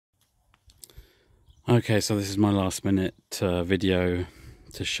Okay, so this is my last minute video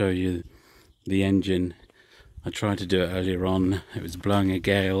to show you the engine. I tried to do it earlier on, it was blowing a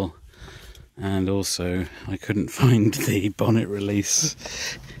gale, and also I couldn't find the bonnet release,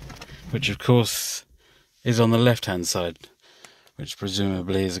 which of course is on the left hand side, which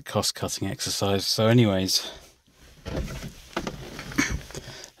presumably is a cost-cutting exercise. So anyways,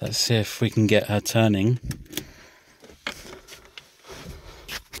 let's see if we can get her turning.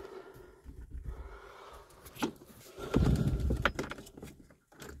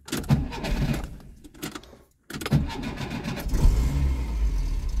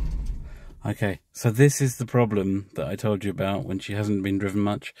 Okay, so this is the problem that I told you about when she hasn't been driven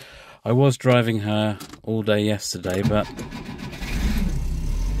much. I was driving her all day yesterday, but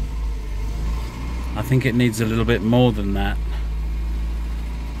I think it needs a little bit more than that.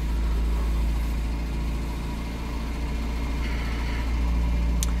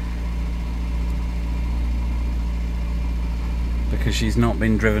 Because she's not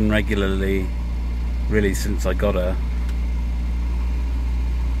been driven regularly really since I got her.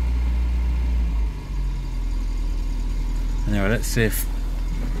 Anyway, let's see if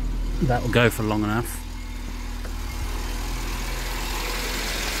that will go for long enough.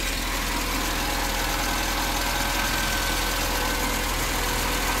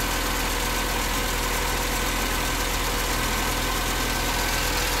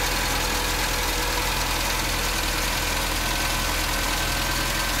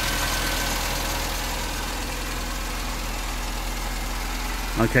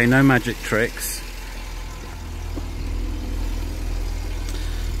 Okay, no magic tricks.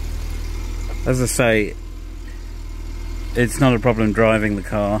 As I say, it's not a problem driving the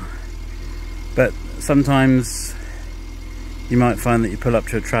car, but sometimes you might find that you pull up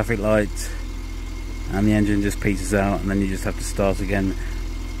to a traffic light and the engine just peters out, and then you just have to start again.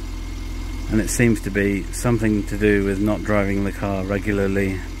 And it seems to be something to do with not driving the car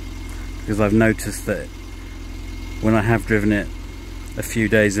regularly, because I've noticed that when I have driven it a few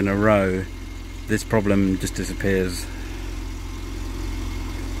days in a row, this problem just disappears.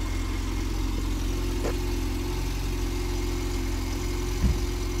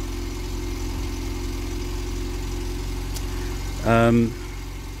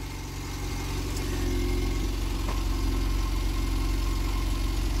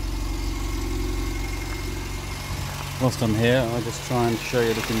 Whilst I'm here, I'll just try and show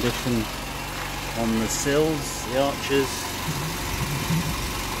you the condition on the sills, the arches.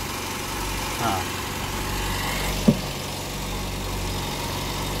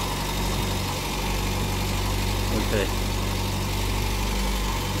 Okay.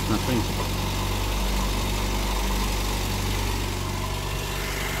 There's nothing.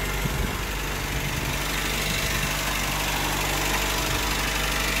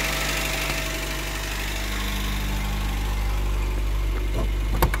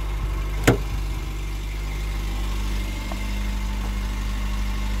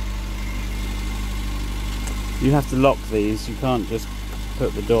 You have to lock these, you can't just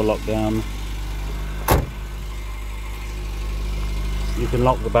put the door lock down. You can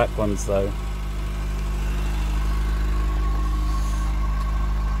lock the back ones though.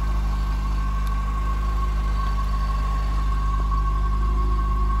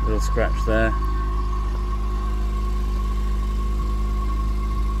 Little scratch there.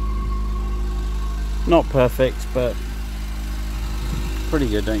 Not perfect, but pretty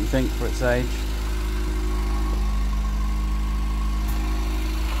good, don't you think, for its age?